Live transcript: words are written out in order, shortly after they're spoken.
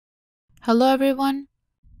Hello everyone,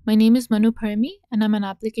 my name is Manu Parami and I'm an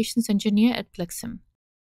applications engineer at Plexim.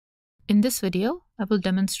 In this video, I will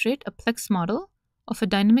demonstrate a PLECS model of a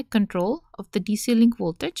dynamic control of the DC link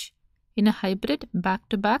voltage in a hybrid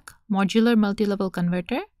back-to-back modular multi-level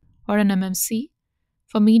converter or an MMC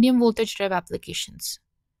for medium voltage drive applications.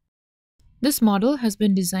 This model has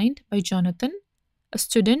been designed by Jonathan, a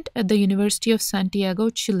student at the University of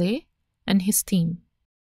Santiago, Chile, and his team.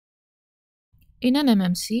 In an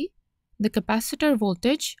MMC, the capacitor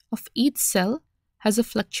voltage of each cell has a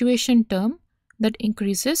fluctuation term that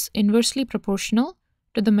increases inversely proportional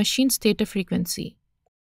to the machine stator frequency.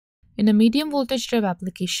 In a medium voltage drive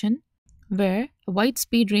application, where a wide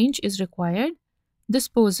speed range is required, this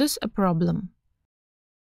poses a problem.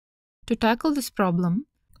 To tackle this problem,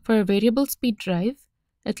 for a variable speed drive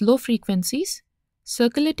at low frequencies,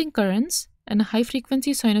 circulating currents and a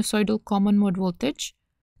high-frequency sinusoidal common mode voltage,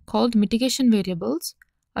 called mitigation variables,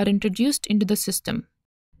 are introduced into the system.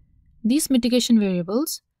 These mitigation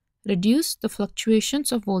variables reduce the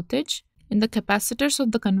fluctuations of voltage in the capacitors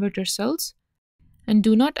of the converter cells and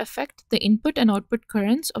do not affect the input and output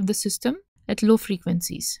currents of the system at low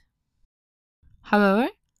frequencies. However,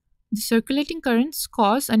 the circulating currents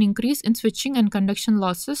cause an increase in switching and conduction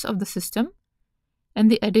losses of the system, and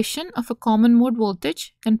the addition of a common mode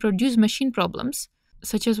voltage can produce machine problems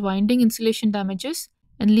such as winding insulation damages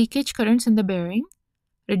and leakage currents in the bearing,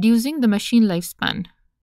 reducing the machine lifespan.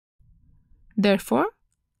 Therefore,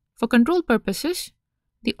 for control purposes,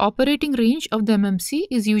 the operating range of the MMC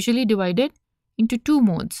is usually divided into two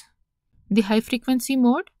modes, the high-frequency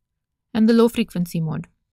mode and the low-frequency mode.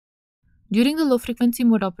 During the low-frequency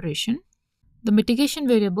mode operation, the mitigation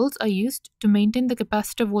variables are used to maintain the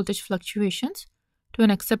capacitor voltage fluctuations to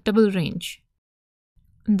an acceptable range.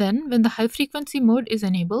 Then, when the high-frequency mode is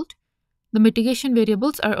enabled, the mitigation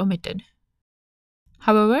variables are omitted.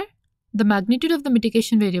 However, the magnitude of the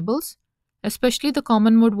mitigation variables, especially the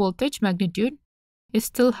common mode voltage magnitude, is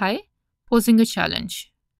still high, posing a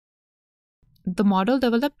challenge. The model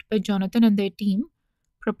developed by Jonathan and their team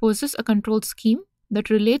proposes a control scheme that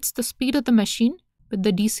relates the speed of the machine with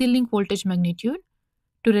the DC link voltage magnitude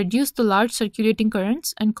to reduce the large circulating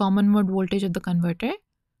currents and common mode voltage of the converter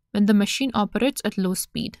when the machine operates at low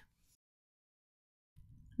speed.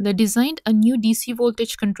 They designed a new DC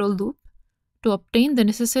voltage control loop to obtain the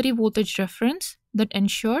necessary voltage reference that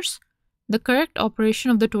ensures the correct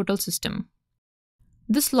operation of the total system.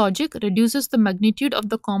 This logic reduces the magnitude of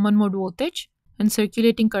the common mode voltage and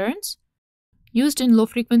circulating currents used in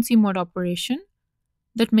low-frequency mode operation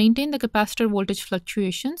that maintain the capacitor voltage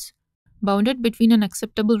fluctuations bounded between an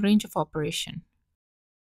acceptable range of operation.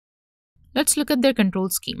 Let's look at their control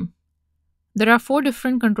scheme. There are 4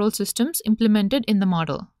 different control systems implemented in the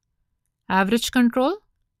model: average control,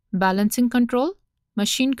 balancing control,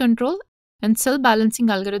 machine control, and cell balancing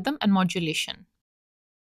algorithm and modulation.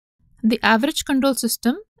 The average control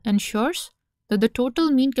system ensures that the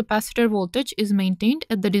total mean capacitor voltage is maintained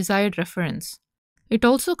at the desired reference. It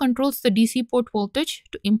also controls the DC port voltage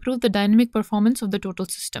to improve the dynamic performance of the total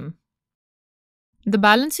system. The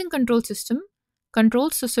balancing control system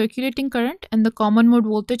controls the circulating current and the common mode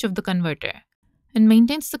voltage of the converter and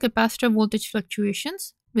maintains the capacitor voltage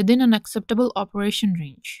fluctuations within an acceptable operation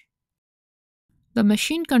range. The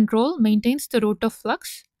machine control maintains the rotor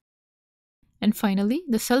flux. And finally,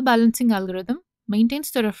 the cell balancing algorithm maintains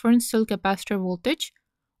the reference cell capacitor voltage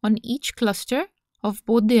on each cluster of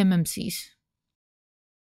both the MMCs.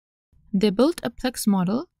 They built a PLECS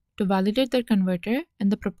model to validate their converter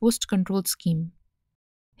and the proposed control scheme.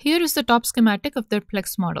 Here is the top schematic of their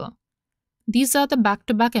PLECS model. These are the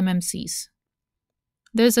back-to-back MMCs.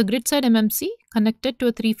 There is a grid-side MMC connected to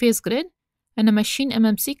a 3-phase grid and a machine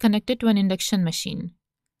MMC connected to an induction machine.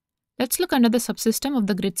 Let's look under the subsystem of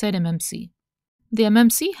the grid-side MMC. The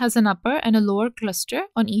MMC has an upper and a lower cluster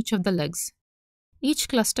on each of the legs. Each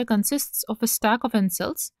cluster consists of a stack of N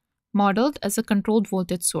cells modeled as a controlled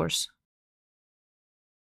voltage source.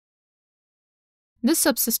 This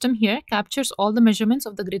subsystem here captures all the measurements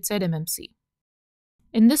of the grid-side MMC.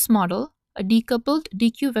 In this model, a decoupled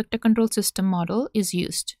DQ vector control system model is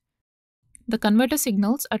used. The converter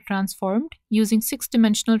signals are transformed using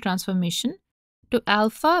 6-dimensional transformation to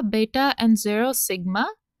alpha, beta, and 0 sigma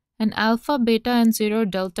and alpha, beta, and 0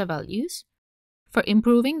 delta values for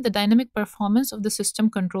improving the dynamic performance of the system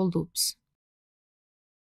control loops.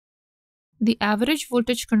 The average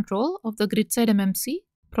voltage control of the grid-side MMC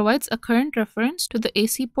provides a current reference to the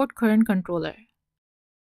AC port current controller.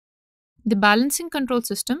 The balancing control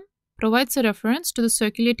system provides a reference to the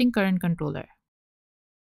circulating current controller.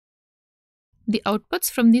 The outputs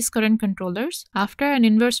from these current controllers, after an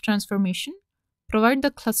inverse transformation, provide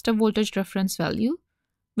the cluster voltage reference value,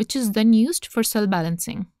 which is then used for cell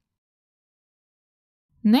balancing.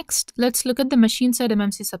 Next, let's look at the machine-side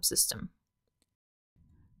MMC subsystem.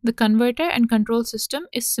 The converter and control system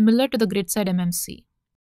is similar to the grid-side MMC.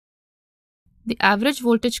 The average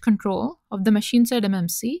voltage control of the machine-side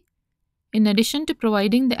MMC, in addition to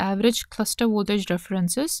providing the average cluster voltage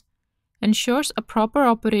references, ensures a proper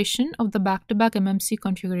operation of the back-to-back MMC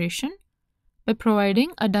configuration by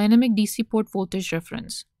providing a dynamic DC port voltage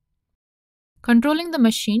reference. Controlling the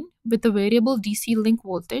machine with a variable DC link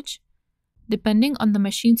voltage, depending on the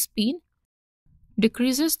machine speed,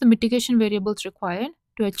 decreases the mitigation variables required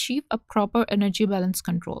to achieve a proper energy balance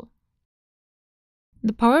control.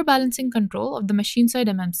 The power balancing control of the machine-side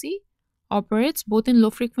MMC operates both in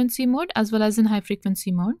low-frequency mode as well as in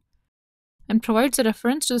high-frequency mode and provides a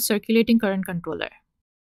reference to the circulating current controller.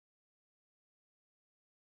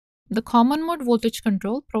 The common mode voltage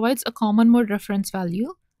control provides a common mode reference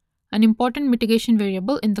value, an important mitigation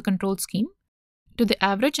variable in the control scheme, to the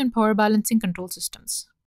average and power balancing control systems.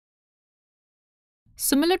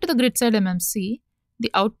 Similar to the grid-side MMC,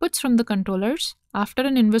 the outputs from the controllers after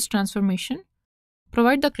an inverse transformation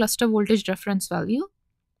provide the cluster voltage reference value,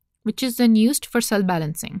 which is then used for cell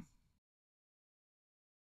balancing.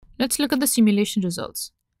 Let's look at the simulation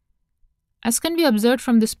results. As can be observed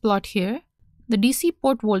from this plot here, the DC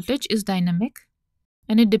port voltage is dynamic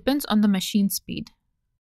and it depends on the machine speed.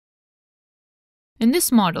 In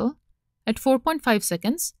this model, at 4.5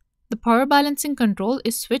 seconds, the power balancing control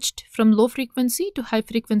is switched from low frequency to high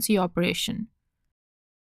frequency operation.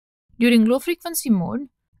 During low frequency mode,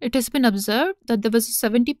 it has been observed that there was a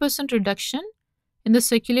 70% reduction in the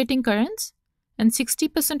circulating currents and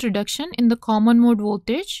 60% reduction in the common mode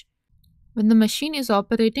voltage when the machine is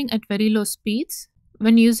operating at very low speeds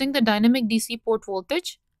when using the dynamic DC port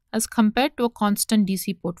voltage as compared to a constant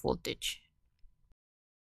DC port voltage.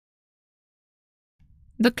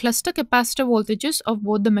 The cluster capacitor voltages of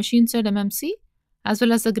both the machine-side MMC as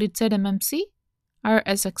well as the grid-side MMC are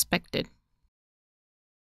as expected.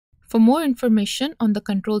 For more information on the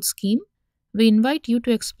control scheme, we invite you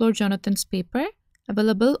to explore Jonathan's paper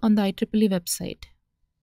available on the IEEE website.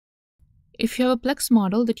 If you have a PLECS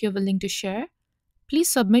model that you are willing to share, please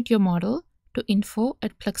submit your model to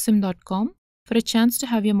info@plexim.com for a chance to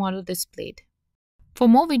have your model displayed. For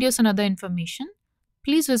more videos and other information,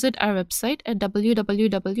 please visit our website at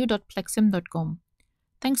www.plexim.com.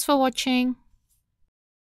 Thanks for watching.